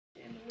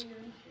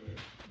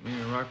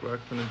Rock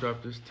finna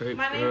drop this tape.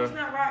 My name is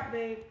not Rock,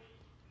 babe.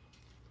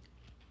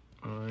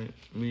 Alright,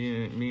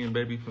 me and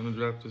baby finna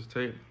drop this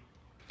tape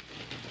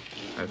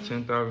at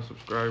 10,000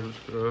 subscribers,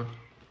 girl.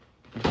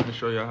 I'm gonna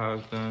show y'all how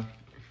it's done.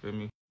 You feel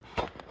me?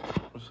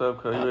 What's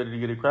up, cuz? You ready to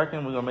get it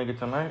cracking? We gonna make it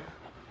tonight?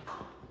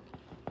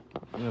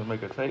 You gonna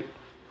make a tape?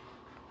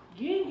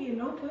 You ain't getting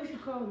no pussy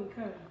calling me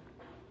cuz.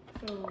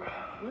 So,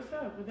 what's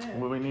up with that?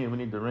 What we need? We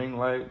need the ring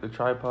light, the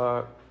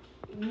tripod.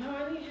 No,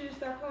 I need you to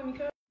stop calling me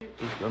cuz.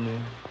 I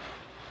mean,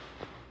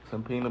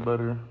 some peanut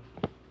butter.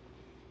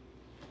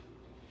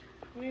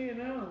 Yeah,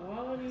 no.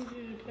 All I need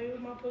you to play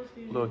with my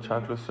pussy. A little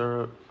chocolate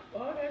syrup.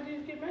 All I gotta do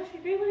is get messy.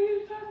 Babe, what are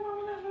you talking about?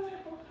 We're not doing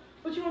that for.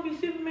 What, you wanna be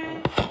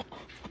Superman?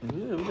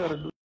 Yeah, we gotta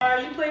do.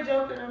 Alright, you play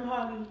Joker and I'm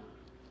Holly.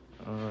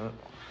 Alright.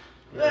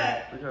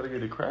 What? We gotta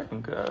get it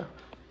cracking, cuz.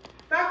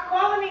 Stop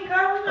calling me, cuz.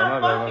 We're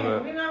not fucking.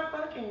 bad. We're not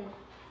fucking.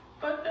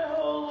 Fuck that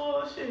whole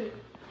little shit.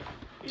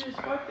 You just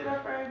fucked it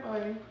up for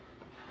everybody.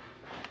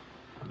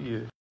 Yeah.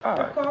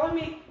 Stop calling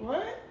me.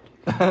 What?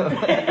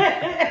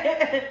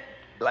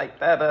 Like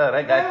that,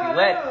 I got you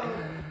wet.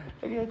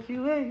 I got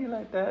you wet, you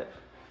like that.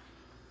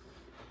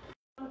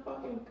 I'm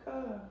fucking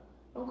cuz.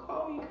 Don't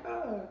call me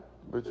cuz.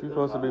 But you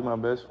supposed to be my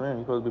best friend.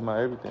 You supposed to be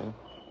my everything.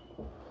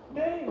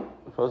 Dang. You're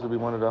supposed to be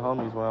one of the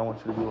homies when I want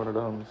you to be one of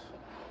the homies.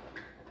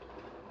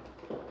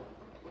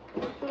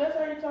 So that's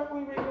how you talk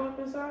when you go up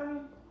inside me?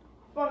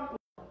 Fuck me.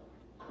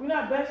 We're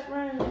not best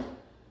friends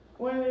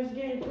when it's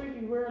getting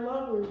freaky. We're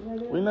lovers,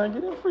 nigga. We're not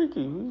getting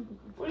freaky.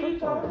 What are you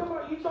talking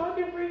about? You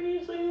talking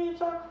freaky, so you need to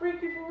talk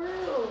freaky for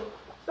real.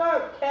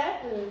 Stop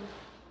capping.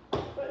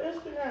 For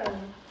Instagram.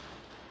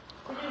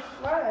 To get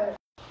slapped.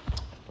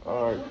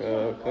 Alright,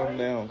 cuz. Calm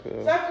down,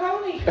 cuz. Stop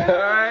calling me, cuz.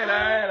 Alright.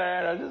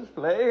 I'm just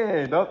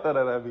playing. Don't throw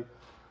that at me.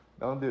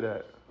 Don't do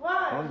that.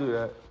 Why? Don't do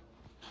that.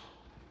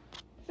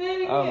 Say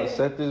it again. I'm gonna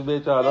set this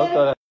bitch off. Don't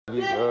throw that at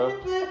me, girl.